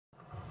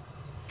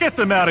Get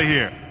them out of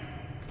here!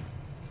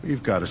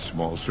 We've got a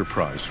small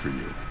surprise for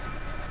you.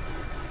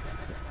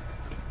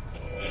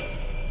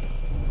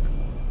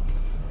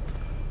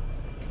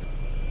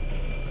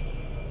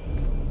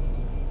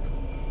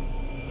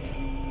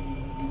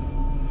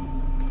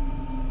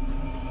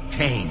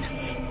 Kane,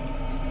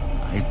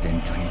 I've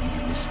been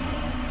dreaming of this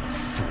moment for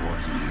 4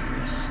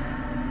 years.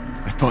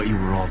 I thought you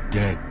were all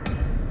dead.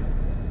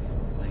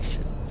 I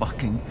should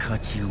fucking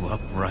cut you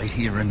up right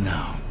here and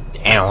now.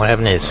 Damn, what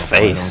happened to his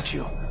face? Why don't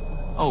you?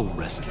 Oh,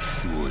 rest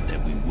assured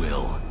that we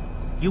will.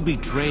 You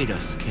betrayed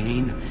us,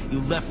 Kane.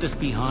 You left us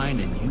behind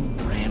and you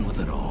ran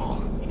with it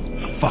all.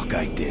 The fuck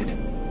I did.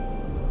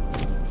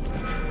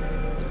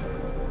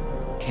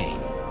 Kane,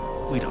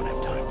 we don't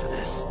have time for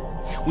this.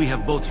 We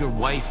have both your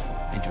wife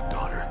and your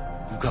daughter.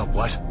 You got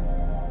what?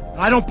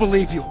 I don't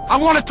believe you. I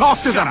want to talk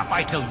to them! Shut up!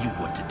 I tell you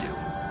what to do.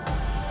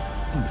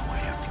 You know I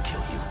have to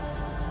kill you.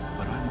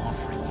 But I'm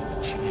offering you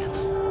a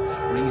chance.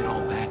 Bring it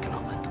all back and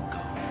I'll let them go.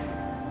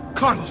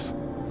 Carlos!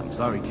 I'm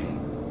sorry, Kane.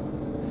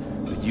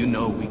 But you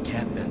know we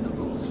can't bend the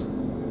rules.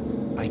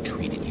 I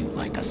treated you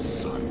like a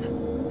son.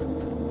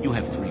 You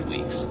have 3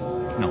 weeks.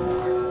 No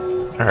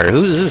more. Alright,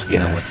 who's this guy? You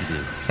know what to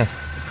do. The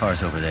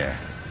car's over there.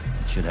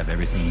 It should have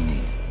everything you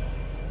need.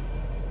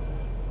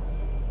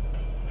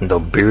 The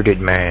bearded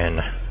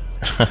man.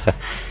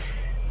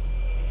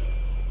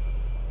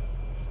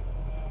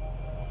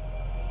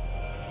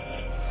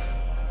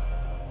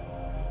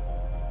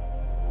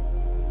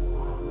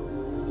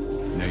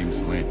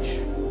 Name's Lynch.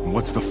 And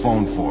what's the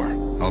phone for?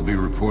 I'll be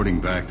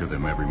reporting back to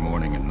them every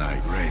morning and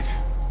night. Great.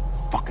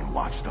 Fucking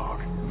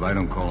watchdog. If I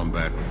don't call them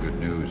back with good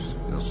news,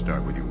 they'll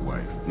start with your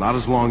wife. Not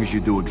as long as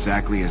you do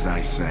exactly as I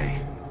say.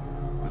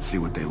 Let's see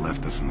what they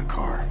left us in the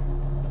car.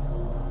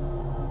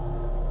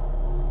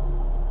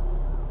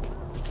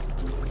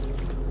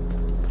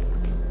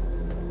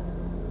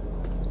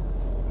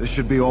 This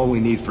should be all we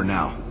need for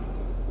now.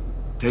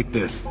 Take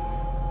this.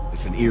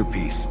 It's an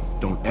earpiece.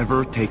 Don't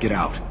ever take it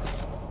out.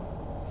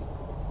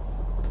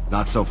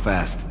 Not so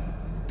fast.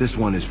 This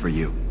one is for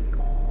you.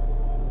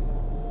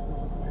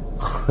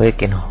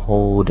 Click and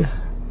hold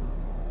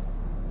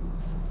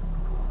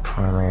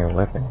primary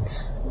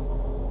weapons.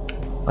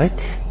 What?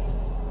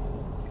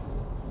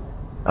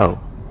 Oh.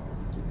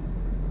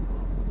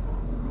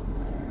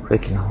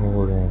 Click and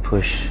hold and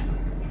push.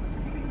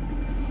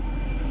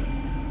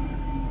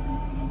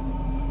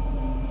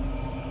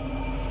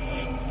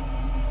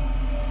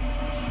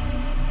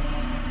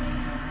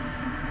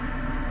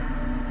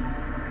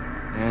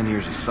 And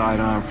here's a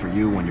sidearm for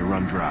you when you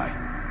run dry.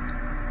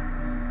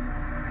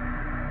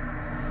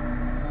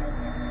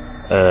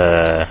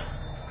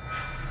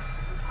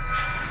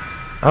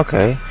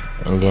 Okay.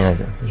 And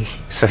then,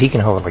 so he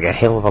can hold like a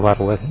hell of a lot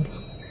of weapons.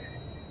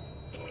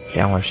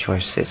 Downward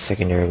choice set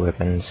secondary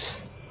weapons.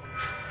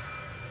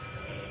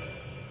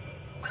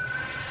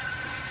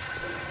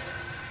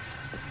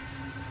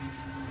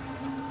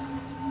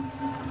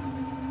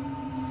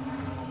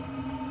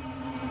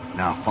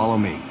 Now follow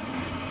me.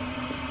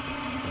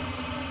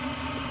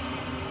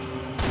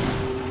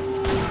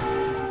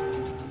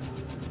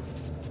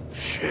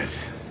 Shit.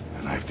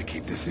 And I have to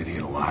keep this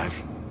idiot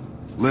alive?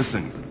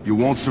 Listen, you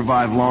won't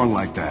survive long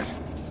like that.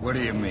 What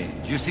do you mean?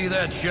 Did you see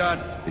that shot?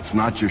 It's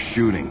not your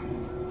shooting.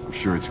 I'm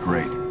sure it's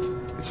great.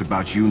 It's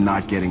about you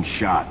not getting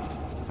shot.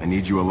 I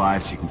need you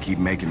alive so you can keep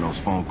making those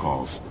phone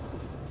calls.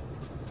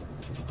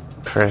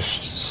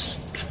 Press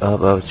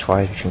up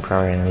twice, you can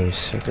probably release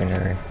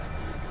secondary.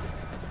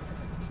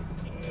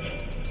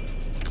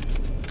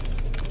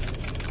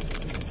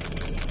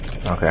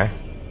 Okay.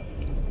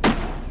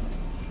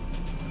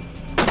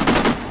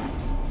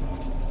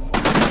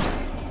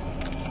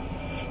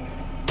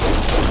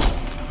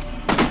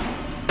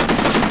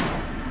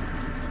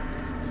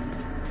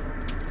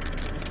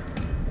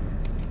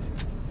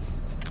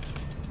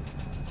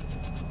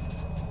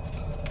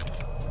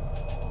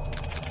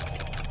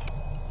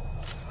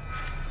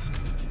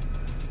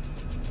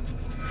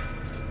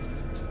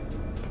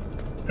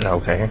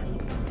 Okay.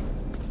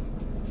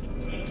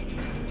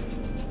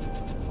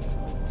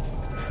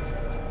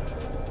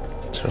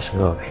 Supposed to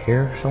go up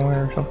here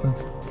somewhere or something?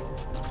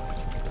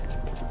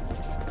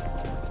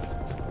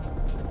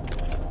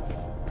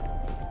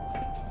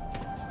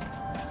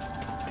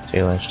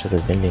 Tailends to the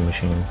vending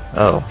machine.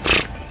 Oh.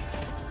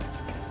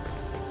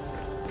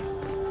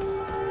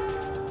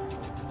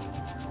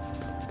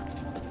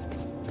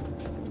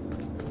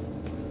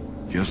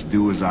 Just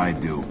do as I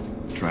do.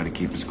 Try to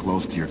keep as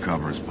close to your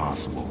cover as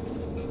possible.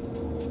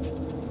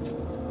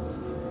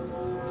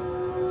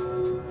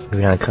 We're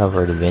gonna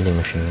cover the vending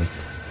machine.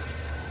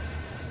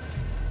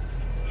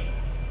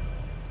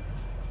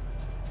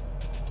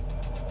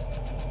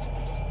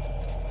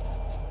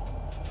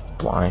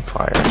 Blind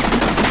fire.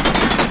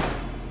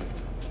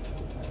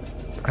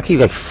 I keep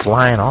like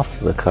flying off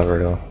the cover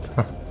though.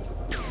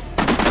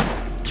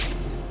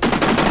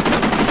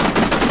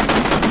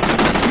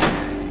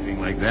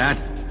 Anything like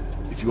that?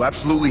 If you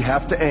absolutely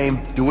have to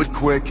aim, do it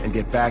quick and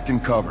get back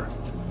in cover.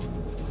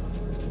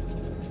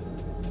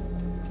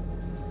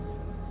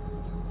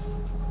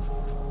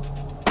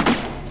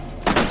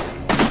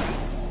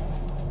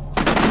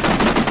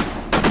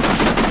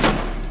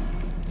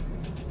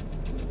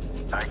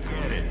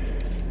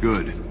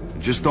 Good.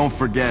 Just don't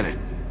forget it.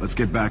 Let's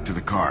get back to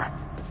the car.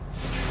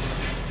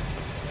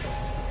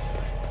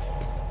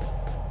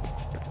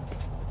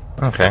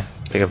 Okay.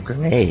 Pick up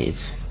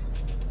grenades.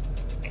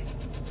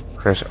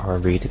 Press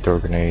RB to throw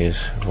grenades.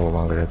 Hold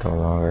longer to throw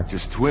longer.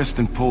 Just twist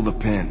and pull the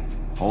pin.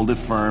 Hold it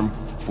firm.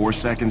 4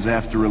 seconds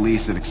after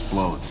release, it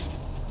explodes.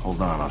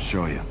 Hold on, I'll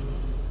show you.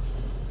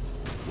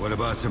 What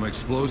about some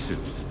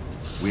explosives?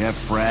 We have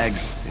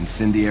frags,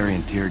 incendiary,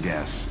 and tear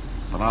gas.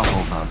 But I'll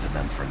hold on to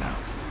them for now.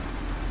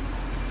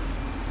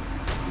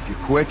 If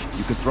you're quick,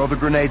 you can throw the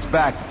grenades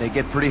back, but they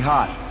get pretty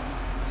hot.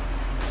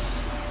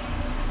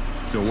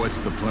 So what's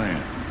the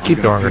plan? Keep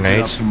I'm throwing gonna pick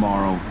it up grenades.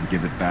 tomorrow and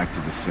give it back to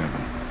the 7.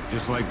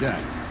 Just like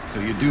that? So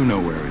you do know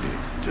where it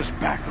is? Just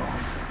back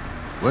off.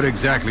 What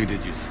exactly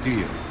did you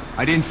steal?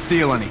 I didn't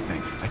steal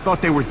anything. I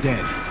thought they were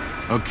dead.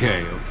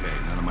 Okay.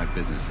 None of my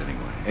business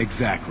anyway.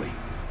 Exactly.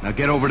 Now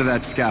get over to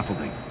that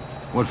scaffolding.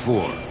 What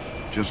for?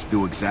 Just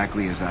do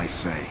exactly as I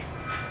say.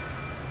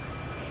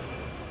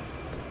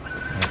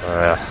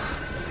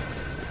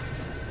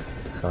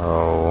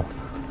 So...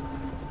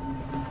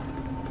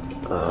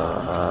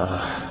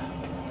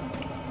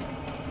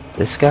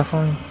 This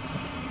scaffolding?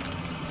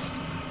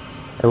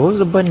 Hey, what was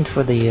the button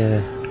for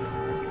the,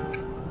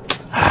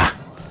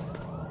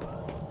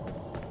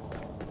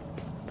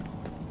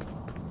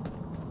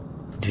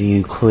 Do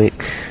you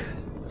click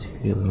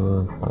to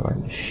move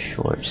on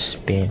short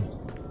spin?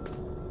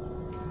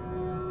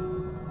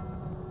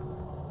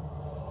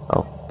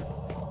 Oh.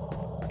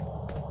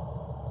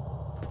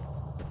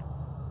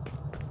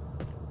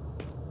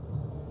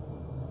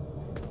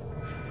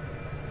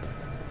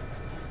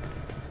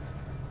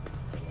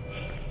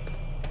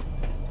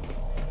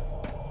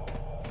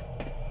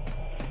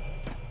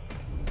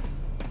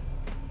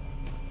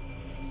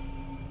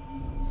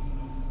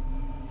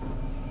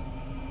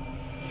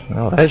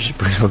 No, that just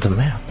brings up the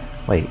map.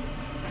 Wait.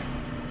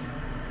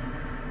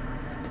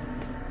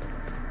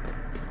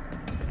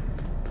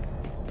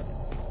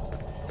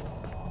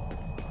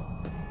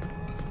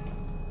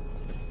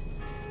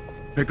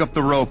 Pick up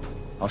the rope.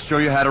 I'll show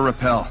you how to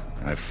rappel.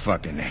 I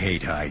fucking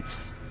hate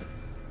heights.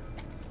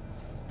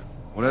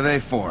 What are they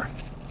for?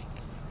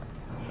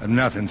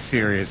 Nothing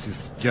serious,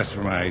 it's just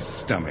for my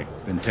stomach.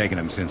 Been taking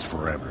them since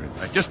forever.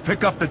 It's... Just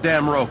pick up the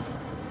damn rope.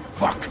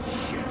 Fuck.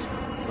 Shit.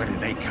 Where did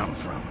they come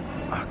from?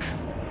 Fuck.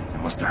 They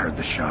must have heard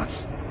the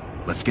shots.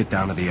 Let's get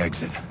down to the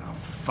exit. Oh,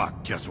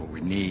 fuck, just what we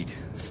need.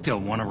 Still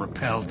want to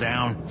rappel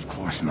down? Of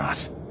course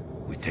not.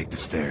 We take the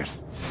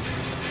stairs.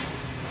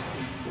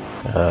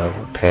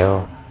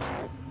 Repel.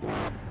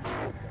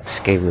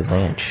 Escape with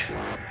Lynch.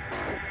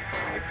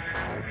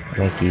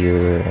 Make you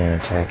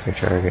and attack your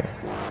target.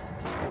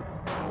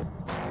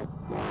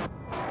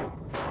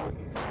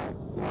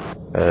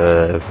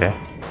 Okay.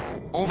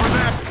 Over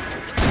there!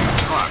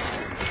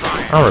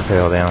 I'll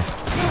rappel down.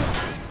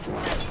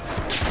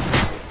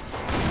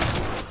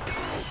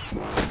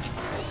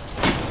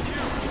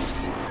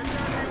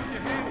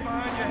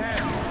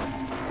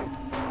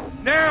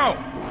 Now!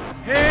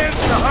 Hands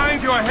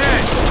behind your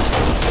head!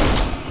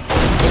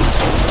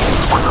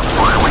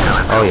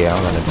 Oh yeah,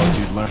 I'm gonna do.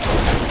 You'd learn.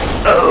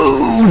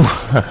 Oh!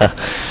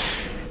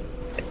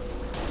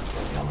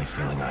 The only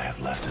feeling I have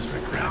left is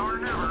regret.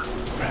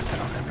 Regret that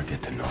I'll never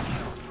get to know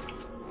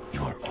you.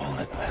 You are all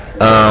that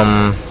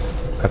matters.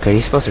 Okay,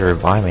 he's supposed to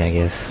revive me, I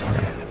guess. Sorry,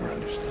 I never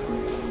understood.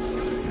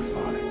 Your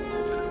father,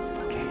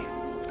 Kane.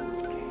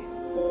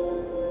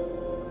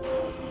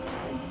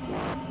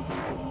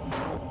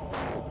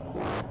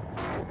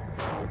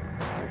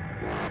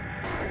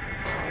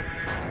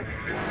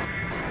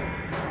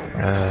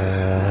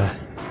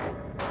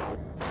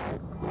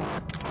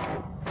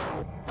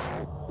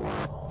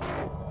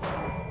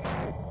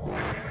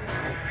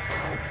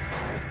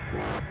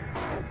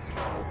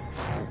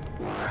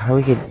 How do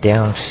we get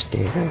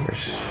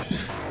downstairs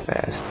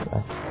fast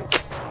enough?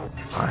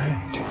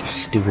 Fine, take the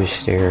stupid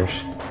stairs.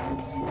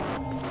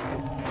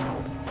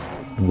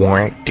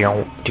 Warrant,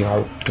 don't,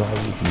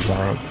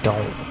 warrant,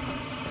 don't.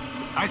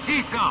 I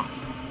see some!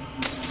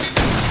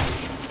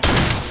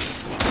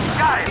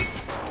 Got it!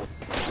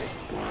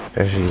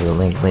 Especially the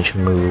Lynch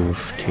move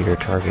to your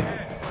target.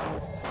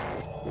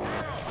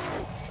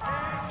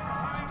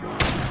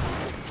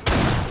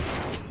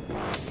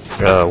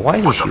 Why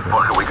is he shooting?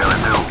 What are we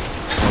gonna do?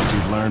 What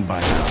you've learned by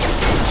now.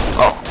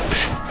 Oh!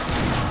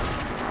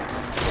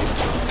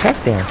 Attack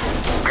there.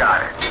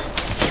 Got it.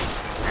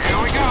 Here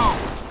we go!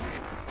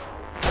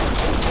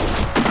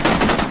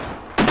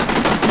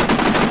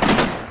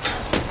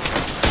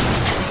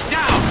 He's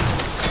down!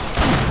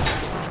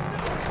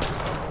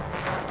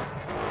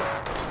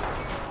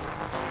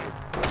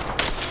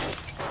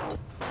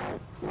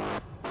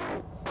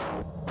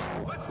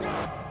 Let's go!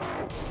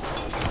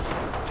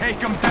 Take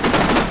him down!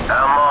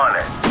 I'm on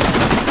it.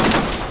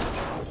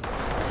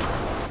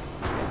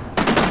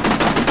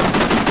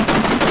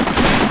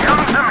 Give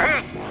him some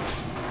heat!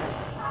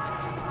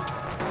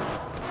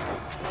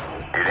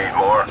 You need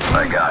more? I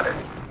got it.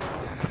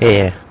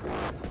 Yeah.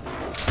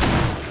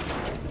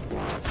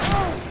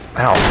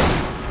 Ow.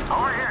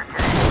 Over here,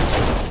 Kane.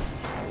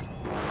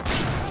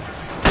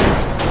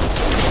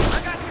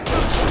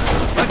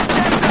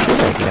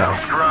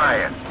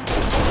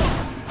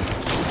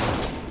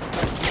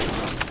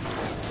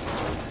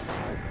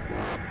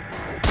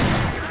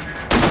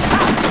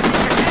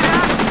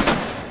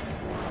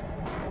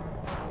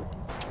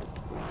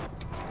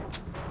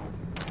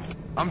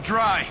 I'm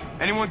dry.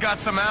 Anyone got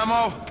some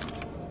ammo?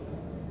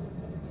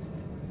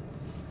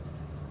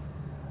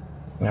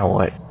 Now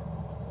what?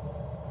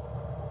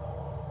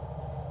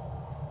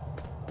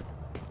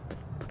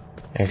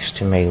 X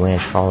to make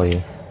Lynch follow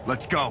you.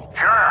 Let's go.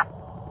 Sure.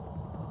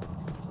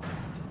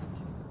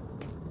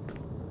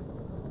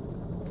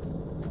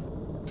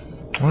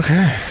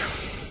 Okay.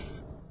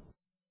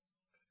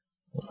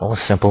 That was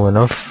simple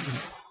enough.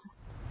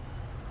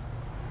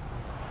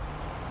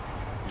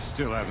 You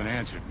still haven't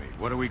answered me.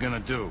 What are we gonna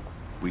do?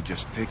 We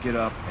just pick it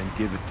up and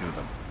give it to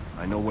them.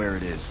 I know where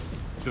it is.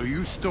 So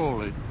you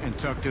stole it and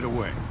tucked it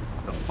away.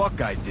 The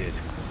fuck I did.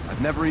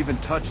 I've never even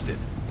touched it.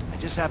 I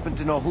just happen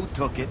to know who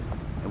took it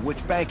and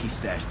which bank he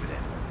stashed it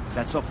in. Is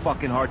that so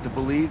fucking hard to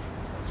believe?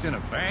 It's in a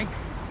bank?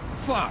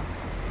 Fuck.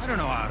 I don't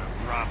know how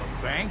to rob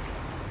a bank.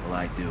 Well,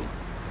 I do.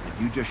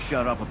 If you just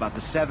shut up about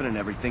the 7 and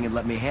everything and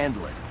let me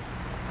handle it.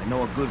 I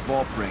know a good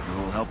vault breaker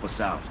who will help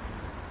us out.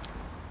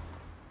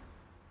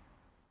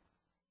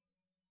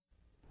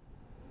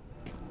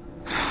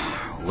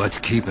 What's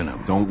keeping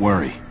him? Don't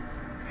worry.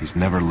 He's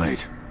never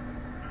late.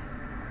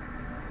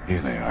 Here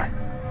they are.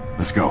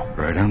 Let's go.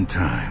 Right on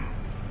time.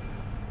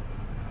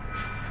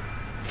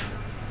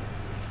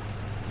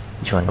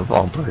 Join the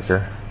vault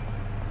breaker.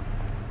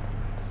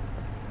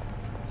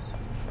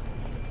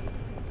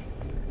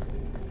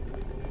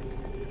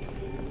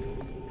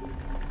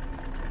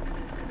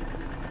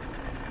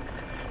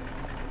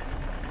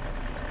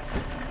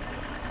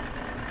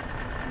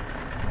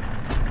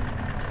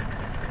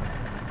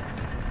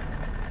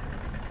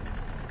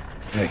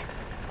 Hey,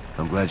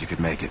 I'm glad you could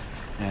make it.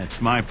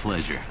 It's my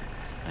pleasure.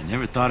 I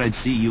never thought I'd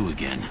see you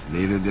again.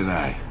 Neither did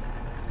I.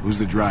 Who's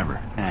the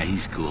driver?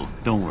 He's cool.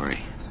 Don't worry.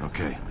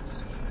 Okay.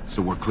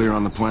 So we're clear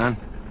on the plan?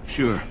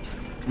 Sure.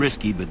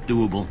 Risky, but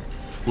doable.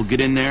 We'll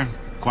get in there,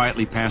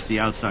 quietly past the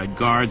outside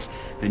guards,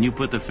 then you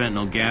put the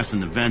fentanyl gas in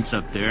the vents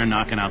up there,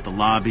 knocking out the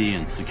lobby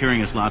and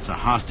securing us lots of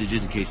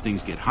hostages in case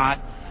things get hot.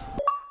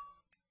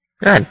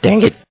 God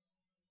dang it.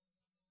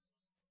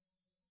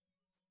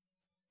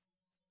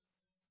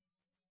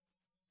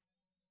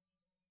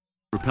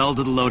 Rappel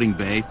to the loading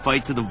bay,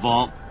 fight to the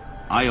vault.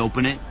 I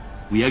open it.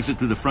 We exit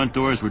through the front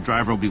doors where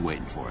driver will be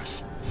waiting for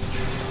us.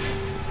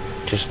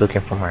 Just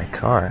looking for my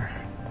car.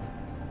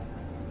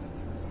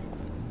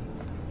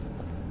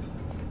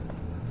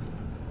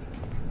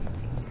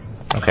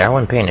 Okay, I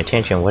wasn't paying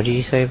attention. What did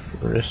you say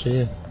for us to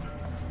do?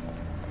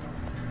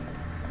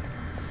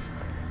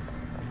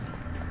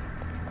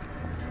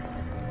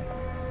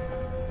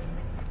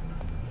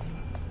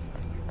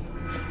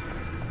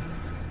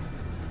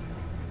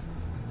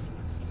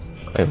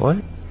 Wait, what?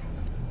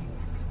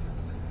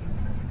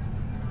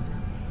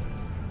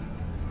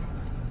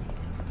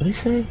 What did he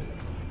say?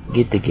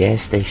 Get the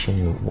gas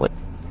station, what?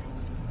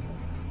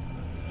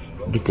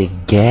 Get the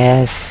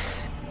gas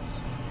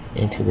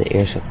into the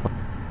air supply.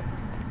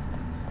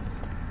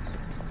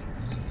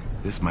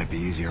 This might be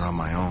easier on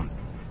my own.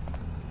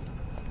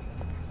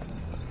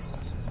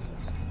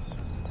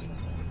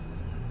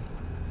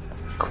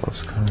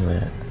 Close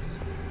combat.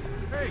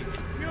 Hey,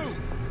 you!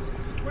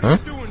 What Huh? are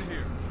you doing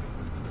here?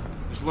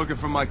 Just looking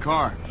for my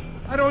car.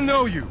 I don't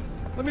know you.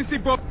 Let me see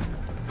both.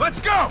 Let's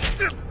go!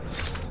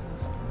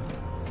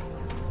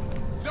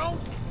 Don't!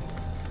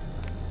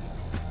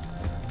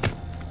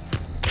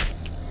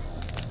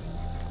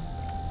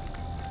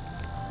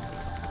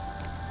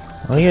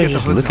 Oh yeah, get the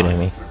just hoods looking on. at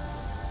me.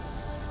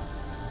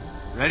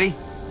 Ready?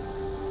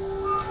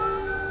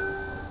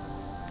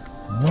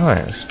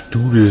 Alright, let's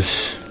do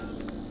this.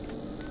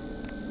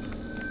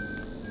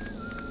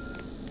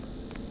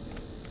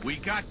 We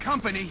got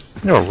company.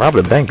 Never robbed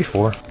a bank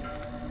before.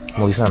 At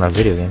least not in a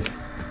video game.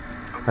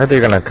 I heard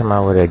they're gonna come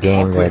out with a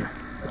game All that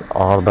clear.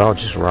 all about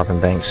just robbing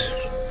banks,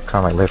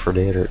 kind of like Left 4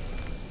 Dead. Or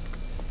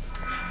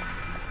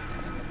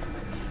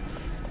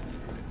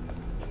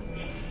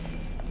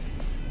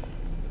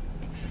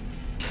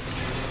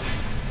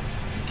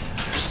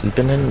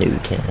sleeping in New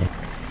Town.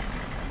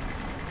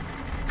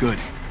 Good.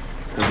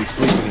 They'll be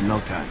sleeping in no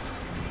time.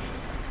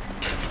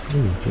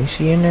 Ooh, can you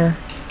see in there?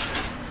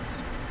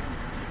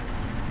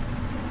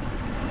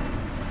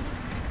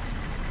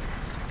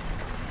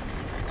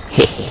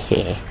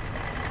 Hehehe.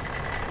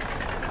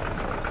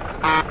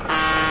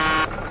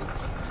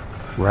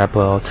 Wrap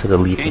all to the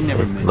leaf Kane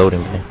never mentioned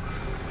loading you. bay.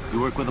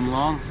 You work with him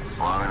long?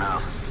 Long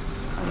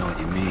enough. I know what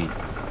you mean.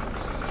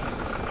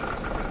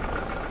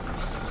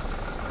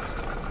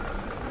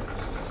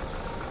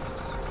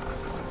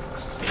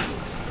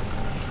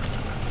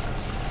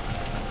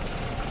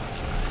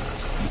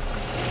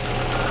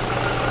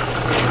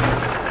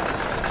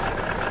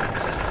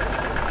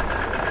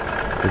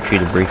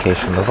 Retrieve the briefcase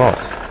from the vault.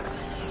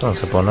 Sounds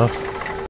simple enough.